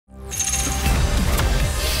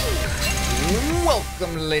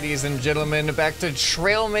Welcome, ladies and gentlemen, back to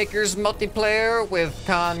Trailmakers multiplayer with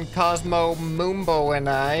Khan, Cosmo, Moombo, and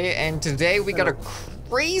I. And today we got a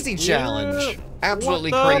crazy challenge.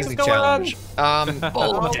 Absolutely crazy challenge. Yeah,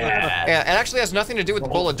 it actually has nothing to do with the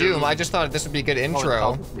Bowl of Doom. I just thought this would be a good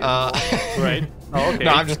intro. Right. Oh, okay.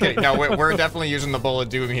 No, I'm just kidding. No, we're definitely using the Bowl of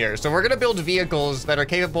Doom here. So we're gonna build vehicles that are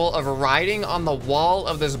capable of riding on the wall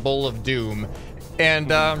of this Bowl of Doom.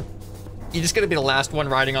 And you're just gonna be the last one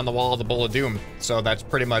riding on the wall of the Bowl of Doom. So that's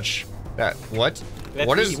pretty much that. What?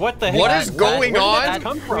 What is going on?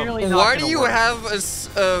 Why do you have a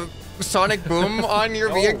sonic boom on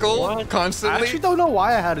your vehicle constantly? I actually don't know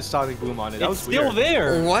why I had a sonic boom on it. That was still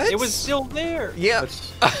there. What? It was still there. Yeah.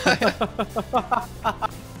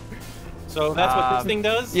 So that's what this thing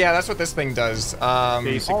does? Yeah, that's what this thing does.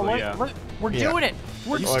 Basically, yeah. We're doing it.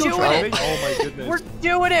 We're doing it. Oh my goodness. We're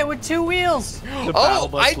doing it with 2 wheels. The battle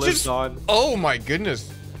bus lives on. Oh my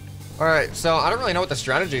goodness. All right, so I don't really know what the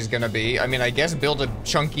strategy is gonna be. I mean, I guess build a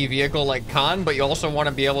chunky vehicle like Khan, but you also want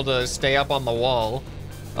to be able to stay up on the wall.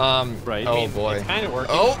 Right. Oh boy. It's kind of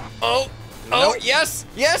working. Oh, yes,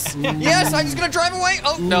 yes, yes, I'm just gonna drive away.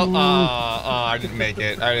 Oh, no, I didn't make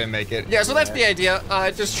it. I didn't make it. Yeah, so that's the idea.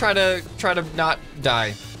 Just try to not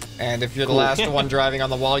die. And if you're the last one driving on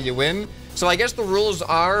the wall, you win. So I guess the rules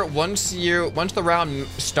are once the round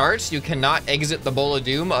starts, you cannot exit the Bowl of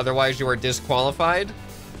Doom, otherwise you are disqualified.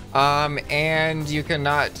 And you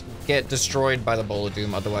cannot get destroyed by the Bowl of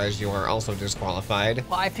Doom, otherwise you are also disqualified.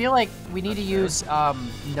 Well, I feel like we need to use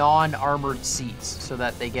non-armored seats so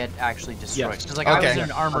that they get actually destroyed. Because I was in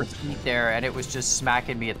an armored seat there and it was just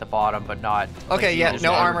smacking me at the bottom, but not. Okay, yeah,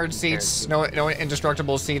 no armored seats, no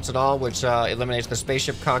indestructible seats at all, which eliminates the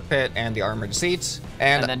spaceship cockpit and the armored seats.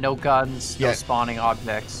 And then no guns, no spawning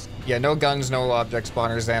objects. Yeah, no guns, no object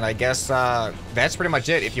spawners, and I guess that's pretty much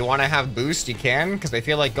it. If you want to have boost, you can, because I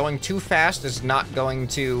feel like going too fast is not going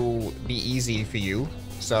to be easy for you.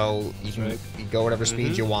 So you can go whatever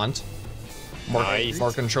speed you want.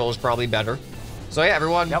 More control is probably better. So yeah,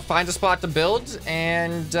 everyone find a spot to build,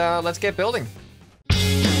 and let's get building.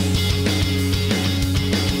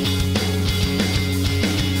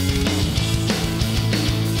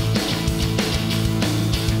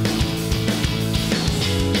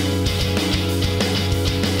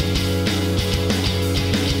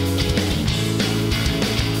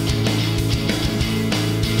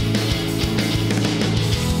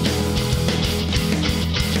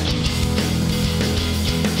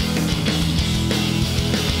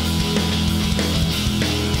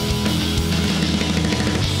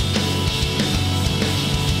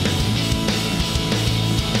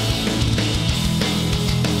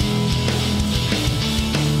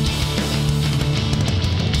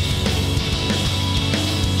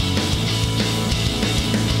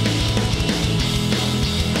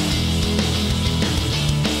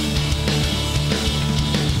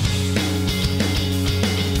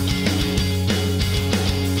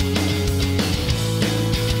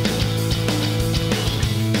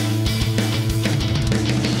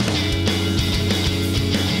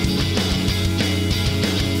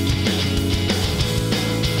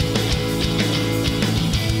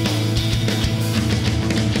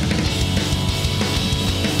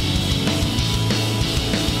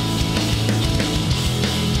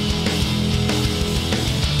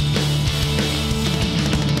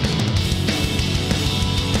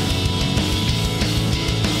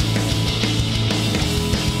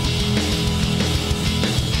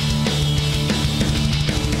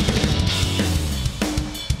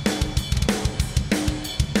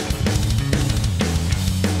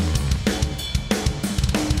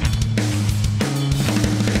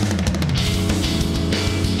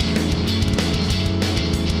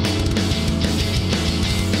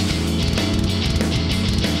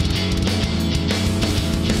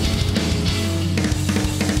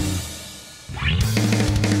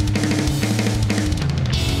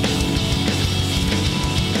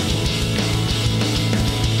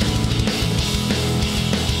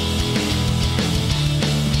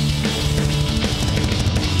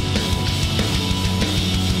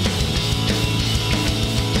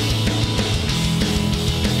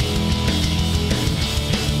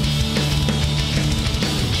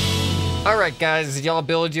 Alright guys, did y'all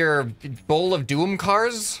build your Bowl of Doom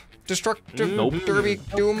cars? Destructive derby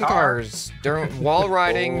Doom cars. Wall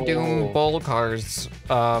riding Doom bowl cars.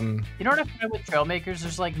 You know what I find with Trailmakers?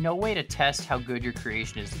 There's like no way to test how good your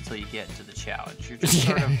creation is until you get into the challenge. You're just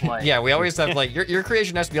sort of like... Yeah, we always have like, your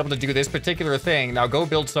creation has to be able to do this particular thing. Now go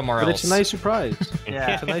build somewhere else. But it's a nice surprise.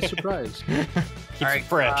 Yeah. It's a nice surprise. Keeps it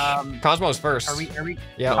fresh. Cosmo's first. Are we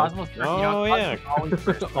Yeah. Cosmo's first. Oh, you know, yeah. Cosmo's always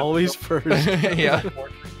first. Always first. Yeah.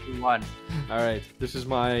 One. All right, this is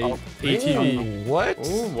my ATV. ATV. What?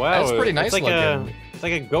 Ooh, wow. That's pretty nice it's like looking. It's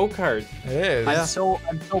like a go-kart. It is. Yeah.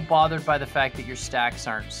 I'm so bothered by the fact that your stacks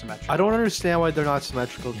aren't symmetrical. I don't understand why they're not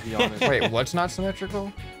symmetrical, to be honest. Wait, what's not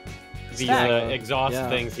symmetrical? These Stack. exhaust Yeah.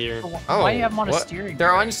 things here. Oh, Why do you have them on a what? steering? They're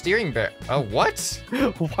bar? on steering bear. Oh, what?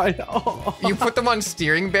 Why? Oh, You put them on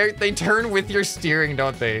steering bear? They turn with your steering,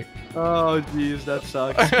 don't they? oh jeez, that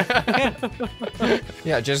sucks.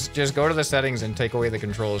 Yeah, just go to the settings and take away the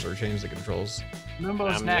controls or change the controls.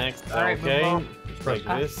 Mumbo's I'm next. next. All right, Okay. Mumbo. Like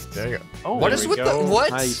this. There you go. Oh, What there is we with go. the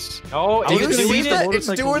what? Nice. Oh, Do are you you see doing that? it? It's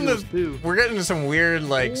doing the. Too. We're getting some weird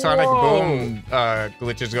like sonic Whoa. boom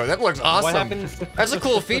glitches going. That looks awesome. What happens? That's a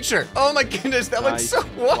cool feature. Oh my goodness, that looks Nice. so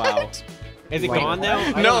what? Wow. Is it Wow. gone now?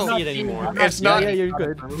 I No. don't see it anymore. It's not. Yeah, you're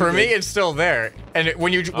good. For me, it's still there. And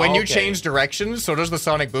when you okay. change directions, so does the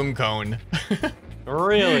sonic boom cone.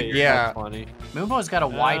 Really? Yeah. That's funny. Mumbo's got a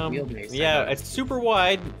wide wheelbase. Yeah, it's super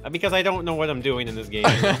wide because I don't know what I'm doing in this game.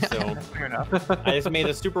 So Fair enough. I just made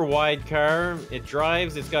a super wide car. It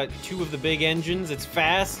drives. It's got 2 of the big engines. It's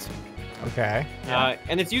fast. Okay.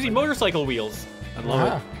 And it's using motorcycle wheels. I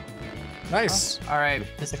love Ah. Nice. All right,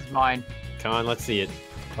 this is mine. it. Come on, let's see it.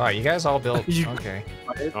 All right, you guys all built. You- Okay.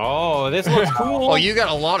 Oh, this looks cool. Oh, you got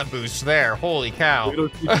a lot of boosts there. Holy cow.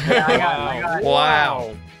 Yeah, I got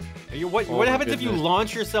Wow. What Oh what my happens if you goodness.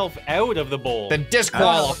 launch yourself out of the bowl? Then Well,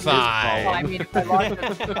 disqualified. I mean, if I lost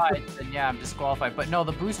the side, then yeah, I'm disqualified. But no,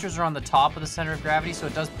 the boosters are on the top of the center of gravity, so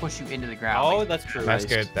it does push you into the ground. Oh, Like, that's true. That's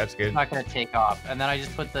good. That's good. it's not gonna take off. And then I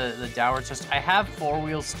just put the downward twist. I have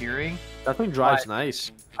 4-wheel steering. That thing drives But-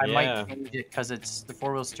 nice. I Yeah. might change it because the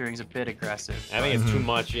 4-wheel steering is a bit aggressive. I think it's too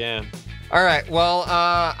much, yeah. All right. Well,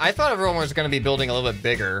 I thought everyone was going to be building a little bit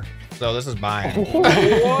bigger, so this is mine.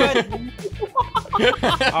 What?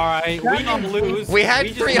 All right, we didn't lose. We had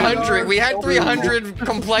just 300. We had 300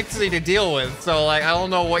 complexity to deal with, so like I don't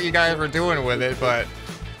know what you guys were doing with it, but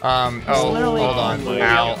oh, literally- hold on. Oh,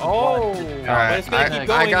 Ow. oh. All But right. it's gonna keep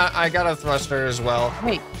going. I got a thruster as well.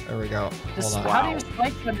 Wait, There we go. this, Hold on. how do your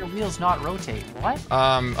spikes on your wheels not rotate? What?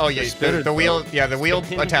 Oh yeah, spinners the wheel, don't. yeah, the wheel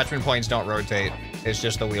Spin- attachment points don't rotate. It's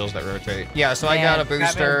just the wheels that rotate. Yeah, so I got a Man,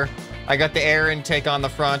 booster. I got the air intake on the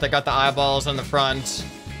front. I got the eyeballs on the front.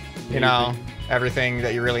 You know, everything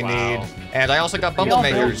that you really Wow. need. And I also got bubble all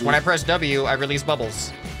makers. built- When I press W, I release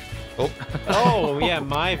bubbles. Oh, Oh, yeah,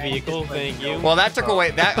 my vehicle, thank you. well, that took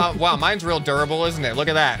away that. Wow, mine's real durable, isn't it? Look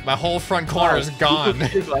at that. My whole front corner is gone.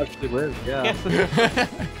 People actually live. Yeah.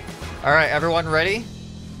 All right, everyone ready?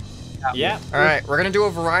 Yeah. All right, we're gonna do a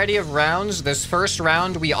variety of rounds. This first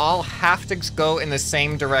round, we all have to go in the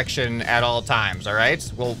same direction at all times. All right,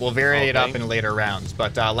 we'll vary it up Okay. in later rounds,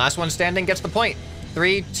 but last one standing gets the point.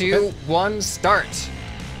 3, 2, 1, start.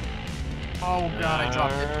 Oh god, I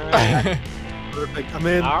dropped it. All Perfect. I'm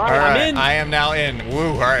in. All right, I'm right, in. I am now in.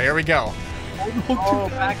 Woo! All right, here we go.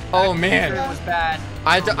 Oh, Oh, man. It was bad.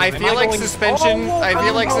 I Am feel I like going- suspension. Oh, I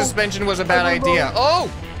feel like oh, suspension was a bad idea. Oh,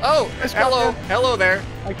 hello, hello there.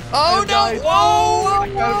 Oh I no! died. Oh I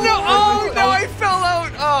got no! it. Oh no! I fell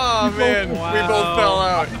out. Oh man, we both fell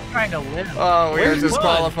out. I'm trying to live. Oh, we are Where's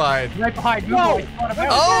disqualified. Right behind you. boys.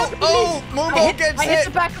 Oh, Mumbo gets I hit the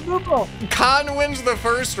hit. back of Mumbo. Khan wins the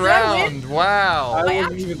first Did I win? round. Wow. I I wasn't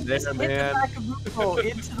actually even there, hit the man. back of Mumbo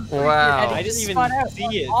into the freaking- Wow. and it I just didn't even spun out. see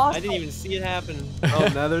it. Awesome. I didn't even see it happen. Oh,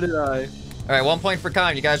 neither did I. All right, 1 point for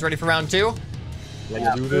Khan. You guys ready for round 2?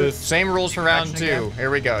 Let's do this. Same rules for round Action 2. again. Here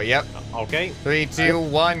we go. Yep. Okay. 3, 2,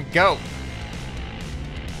 1, go.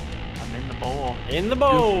 I'm in the bowl. In the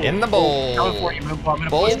bowl. In the bowl. Go for you, Mumbo. I'm gonna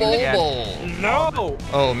Bowl, push you bowl, again. bowl. No.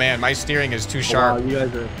 Oh man, my steering is too Wow, sharp. you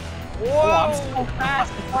guys are. Oh, I'm Whoa. so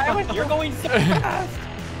fast. Why was You're going so fast.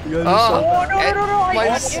 You guys Oh. are so Oh, no, no, no, no. I My-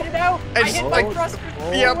 hit it out. I it's hit like- my thrusters.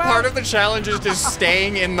 Yeah, part of the challenge is just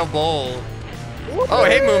staying in the bowl. Oh,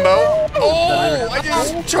 hey, Mumbo. Oh, I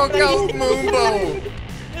just took out Mumbo.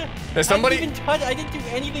 Is somebody I didn't do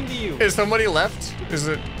anything to you. is somebody left? Is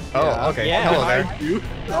it? Oh, Yeah. okay. Yeah. Hello there. You?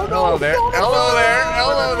 Hello there. Hello there.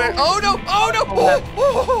 Hello there. Oh no! Oh no! Oh,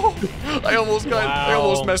 oh. I almost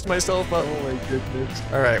Wow. messed myself up. Oh my goodness.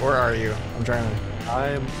 All right, where are you? I'm trying to. I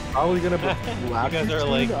am probably gonna lap You guys are soon.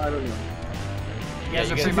 like- I don't know. You guys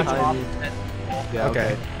you are guys pretty much behind me. opposite. Yeah.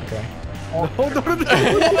 Okay. Okay. Oh, no, no, no.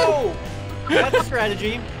 Whoa. That's a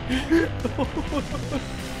strategy.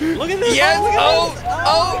 Look at this. Yes. Look at Oh. this.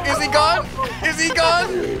 Oh. Is he gone? Is he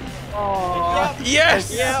gone? Yep.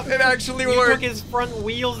 Yes. Yep. It actually You took worked. his front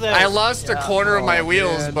wheels out. I lost a corner of my Oh,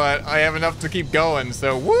 wheels, man. but I have enough to keep going.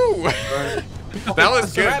 So woo. That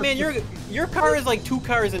was So, good. Ratman, your car is like 2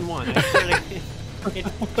 cars in one.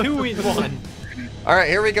 It's 2 in 1. All right,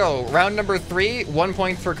 here we go. Round number 3, 1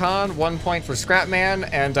 point for Con, 1 point for ScrapMan,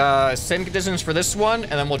 and same conditions for this one,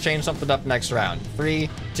 and then we'll change something up next round. 3,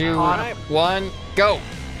 2, 1, go.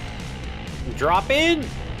 Drop in.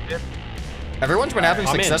 Everyone's been having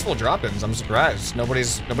successful drop-ins. I'm surprised.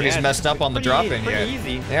 Nobody's messed up on the drop-in yet.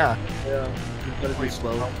 Easy. Yeah. Yeah. It's pretty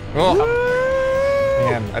slow. Oh.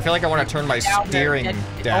 Man, I feel like I want to turn my steering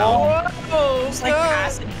down. Oh, it's like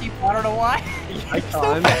passing people. I don't know why.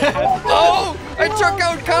 Oh, I took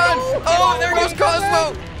out Con. Oh, there goes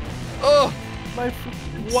Cosmo. Oh.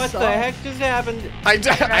 What the heck just happened? I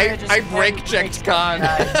brake checked Con.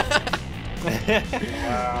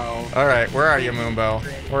 Wow. All right, where are you, Moonbo?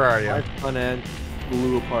 Where are you? My front end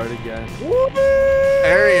blew apart again.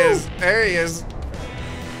 There he is. There he is.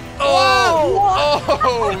 Oh,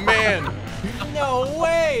 oh man. No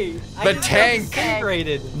way. The tank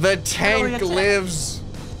Disintegrated. lives.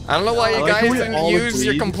 I don't know why you guys didn't use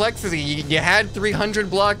your complexity. You had 300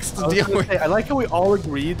 blocks to deal with. I like how we all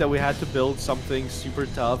agreed that we had to build something super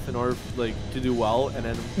tough in order to do well, and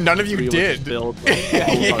then none of you did. Build,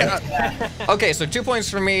 yeah. Okay, so 2 points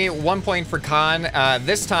for me, 1 point for Con.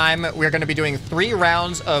 This time we're going to be doing 3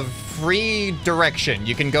 rounds of free direction.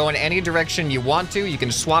 You can go in any direction you want to. You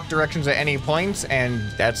can swap directions at any points, and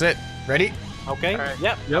that's it. Ready? Okay.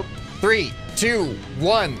 Right. Yep. 3, 2,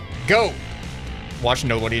 1, go. Watch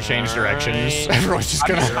nobody change directions. Everyone's just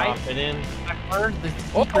gonna drop it in.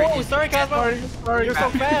 Oh, sorry, Cosmo. Sorry. You're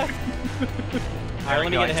so fast. Alright,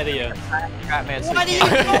 let me get ahead of you. What are you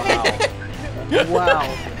doing? Wow.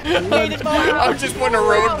 I'm just putting a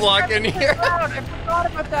roadblock in here. I forgot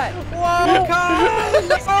about that. Whoa, I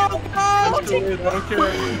don't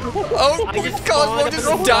care. Oh, Cosmo just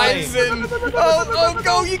dives in. Oh,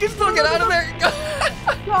 go. You can still get out of there.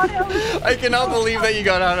 I cannot believe that you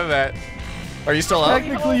got out of that. Are you still up?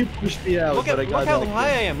 Technically, you pushed me out, Look but I got how out. high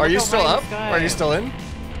I am. Are you Look how still high up? in the sky Are I you am. still in?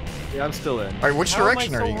 Yeah, I'm still in. All right, which How am I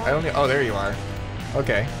direction so are you? high? Oh, there you are.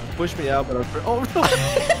 Okay. Push me out, but I'm. Oh no!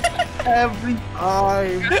 Every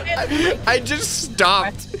time. I just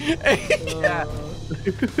stopped. Yeah.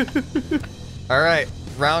 All right,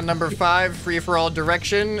 round number 5, free for all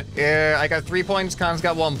direction. I got 3 points. Con's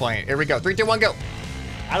got 1 point. Here we go. 3, 2, 1, go.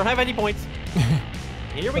 I don't have any points.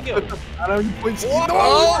 Here we go. I don't have any points. Oh no!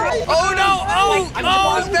 Oh,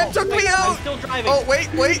 that took me I'm out. still driving. Oh wait.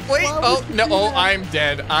 Oh no! Oh, I'm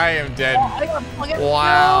dead. I am dead.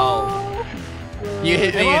 Wow. You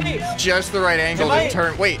hit me in just the right angle to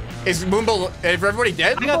turn. Wait, is Moombo? Is everybody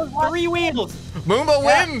dead? I got 3 wheels. Moombo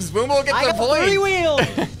wins. Moombo gets the point. 3 wheels.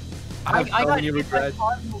 I got you hit by regret.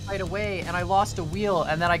 Cosmo right away, and I lost a wheel,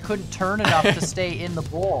 and then I couldn't turn enough to stay in the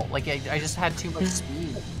bowl. Like I just had too much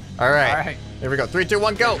speed. All right. All right. Here we go. 3, 2,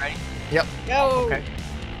 1, go. Ready? Yep. Go. Okay.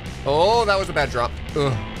 Oh, that was a bad drop.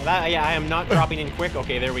 Ugh. Yeah, I am not dropping in quick.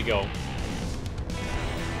 Okay, there we go.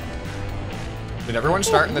 Did everyone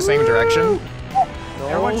start in the same direction?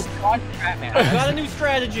 Everyone just watch ScrapMan. I got a new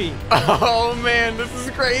strategy. Oh man, this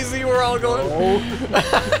is crazy. We're all going. Whoa.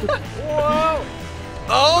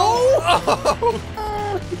 Oh!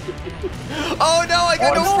 Oh no! I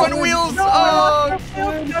got no front wheels. Oh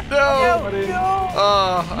no!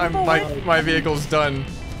 My vehicle's done.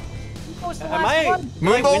 Am I?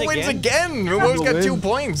 Moonbo wins again. Moonbo's got 2 win.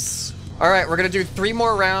 points. All right, we're gonna do 3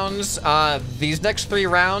 more rounds. These next 3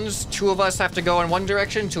 rounds, 2 of us have to go in one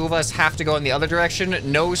direction, 2 of us have to go in the other direction.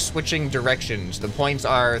 No switching directions. The points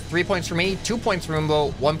are 3 points for me, 2 points for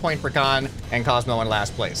Moonbo, 1 point for Con, and Cosmo in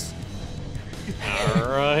last place. All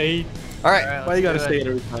right. All right. Why you gotta say it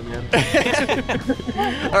every time, man?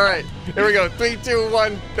 All right. Here we go. 3, 2,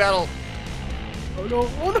 1, battle. Oh no!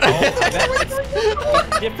 Oh no!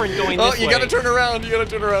 It's different going this way. Oh, you gotta turn around. You gotta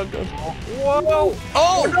turn around. Whoa.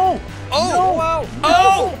 Oh no! Oh! Whoa.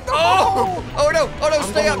 Oh! Oh! Oh no! Oh no!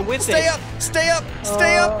 Stay going up! with Stay it. up! Stay up!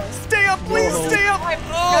 Stay up! Stay up! Please stay up!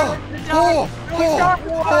 Oh! Oh!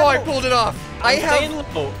 Oh! I pulled it off. I have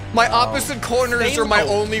my opposite corners Stay are my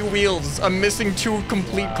low. only wheels. I'm missing 2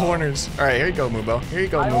 complete corners. All right, here you go, Moombo. Here you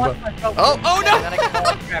go, I Moombo. lost myself. Oh! Oh And then I got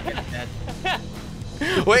all ScrapMan dead. no!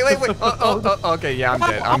 Wait! Oh! Okay, yeah, I'm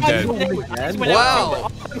dead. I'm dead. Wow.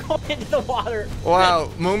 I'm going into the water. Wow,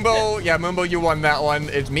 Moombo. Yeah, Moombo, you won that one.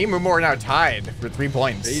 It's me, and Moombo are now tied for 3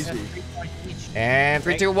 points. Crazy. 3 points each. And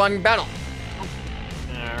 3, 2, 1, battle.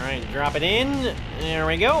 All right, drop it in. There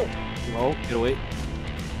we go. Oh, get away.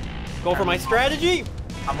 Go for my strategy.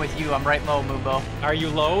 I'm with you. I'm right low, Moombo. Are you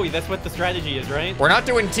low? That's what the strategy is, right? We're not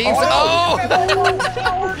doing teams. Oh!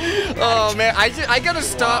 Oh man, I gotta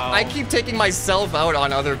stop. Wow. I keep taking myself out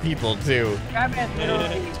on other people too. ScrapMan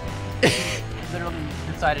literally literally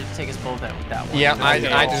decided to take us both out with that one. Yeah,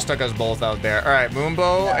 I just took us both out there. All right,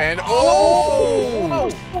 Moonbo and oh,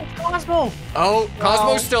 Cosmo! Oh,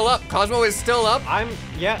 Cosmo's still up. Cosmo is still up. I'm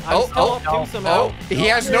still up too somehow. He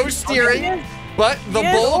has no steering, but the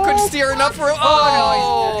bull could steer enough for him.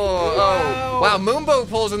 Wow, Moonbo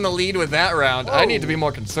pulls in the lead with that round. I need to be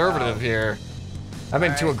more conservative here. I've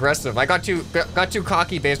been too aggressive. I got too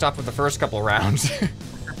cocky based off of the first couple rounds.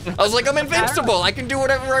 I was like, I'm invincible. I can do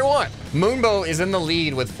whatever I want. Moonbo is in the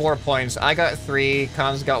lead with 4 points. I got 3.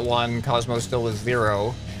 Cons got 1. Cosmo still is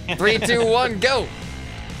 0. 3, 2, 1, go.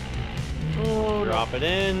 Drop it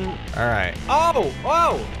in. All right. Oh,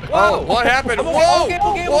 whoa, whoa. Oh, what happened? Whoa,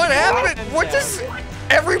 Okay, what happened? What does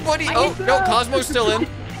everybody? Oh, no, Cosmo's still in.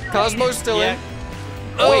 Cosmo's still in.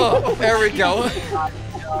 Oh, there we go.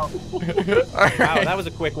 Wow, that was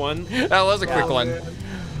a quick one. That was a quick one.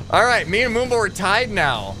 All right, me and Moonbo are tied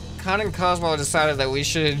now. Con and Cosmo decided that we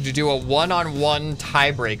should do a one-on-one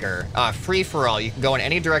tiebreaker, free-for-all. You can go in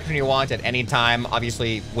any direction you want at any time,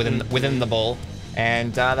 obviously within the bowl,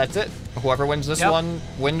 and that's it. Whoever wins this one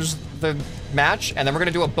wins the match, and then we're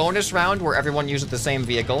gonna do a bonus round where everyone uses the same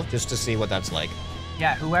vehicle just to see what that's like.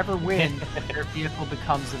 Yeah, whoever wins, their vehicle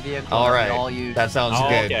becomes the vehicle. All right, we all use. that sounds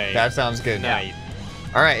good. Okay. That sounds good. Nice.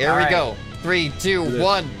 All right, here we go. 3, 2,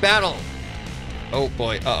 1, battle. Oh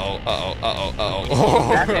boy, uh-oh.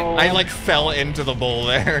 I like fell into the bowl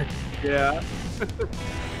there. Yeah.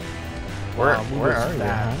 Where are you?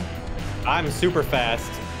 Huh? I'm super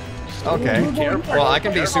fast. Okay. Well, I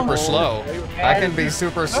can be super slow. I can be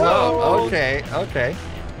super slow. Okay. All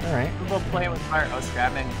right. We'll play with fire. Oh,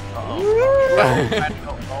 ScrapMan.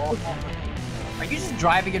 Are you just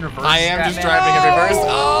driving in reverse? I am just driving in reverse.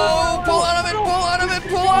 Oh, pull out of it, pull out of it,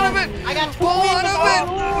 pull out of it. I got pull out of it.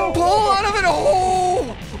 Pull out of it.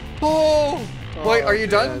 Oh. Wait, are you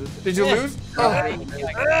done? Did you lose?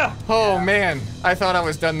 Oh man, I thought I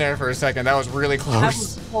was done there for a second. That was really close. That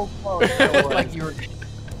was so close. It looked like you were.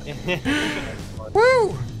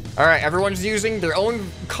 Woo! All right, everyone's using their own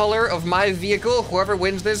color of my vehicle. Whoever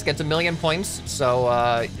wins this gets 1,000,000 points. So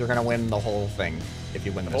you're gonna win the whole thing if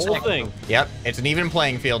you win the whole thing. Yep, it's an even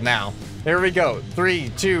playing field now. Here we go. 3,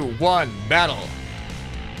 2, 1, battle.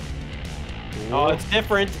 Oh, it's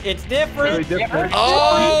different. It's different. Very different.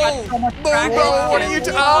 Oh, Moonbo, what are you?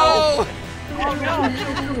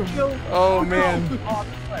 Oh man.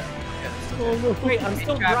 Wait, I'm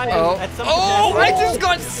still driving. I just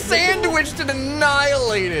got sandwiched and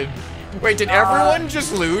annihilated. Wait, did everyone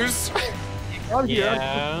just lose?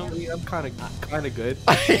 Yeah. I'm kind of good.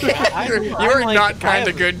 You're not kind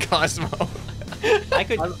of good, Cosmo. I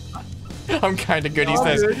could. I'm kind of good, he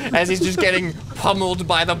says, as he's just getting pummeled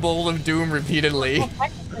by the bowl of doom repeatedly.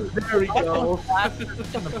 There we go.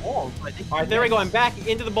 Alright, there we go. I'm back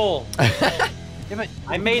into the bowl.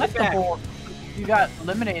 I made it back. You got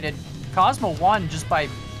eliminated. Cosmo won just by,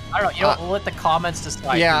 I don't know, you know, we'll let the comments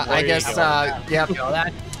decide. Yeah, I guess, yeah.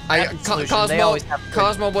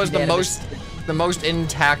 Cosmo was the most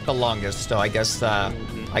intact the longest, so I guess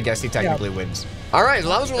he technically wins. All right,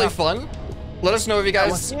 well, that was really fun. Let us know if you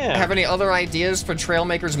guys have any other ideas for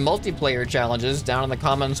Trailmakers multiplayer challenges down in the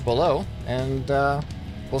comments below, and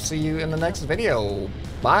we'll see you in the next video.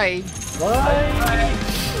 Bye.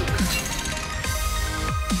 Bye.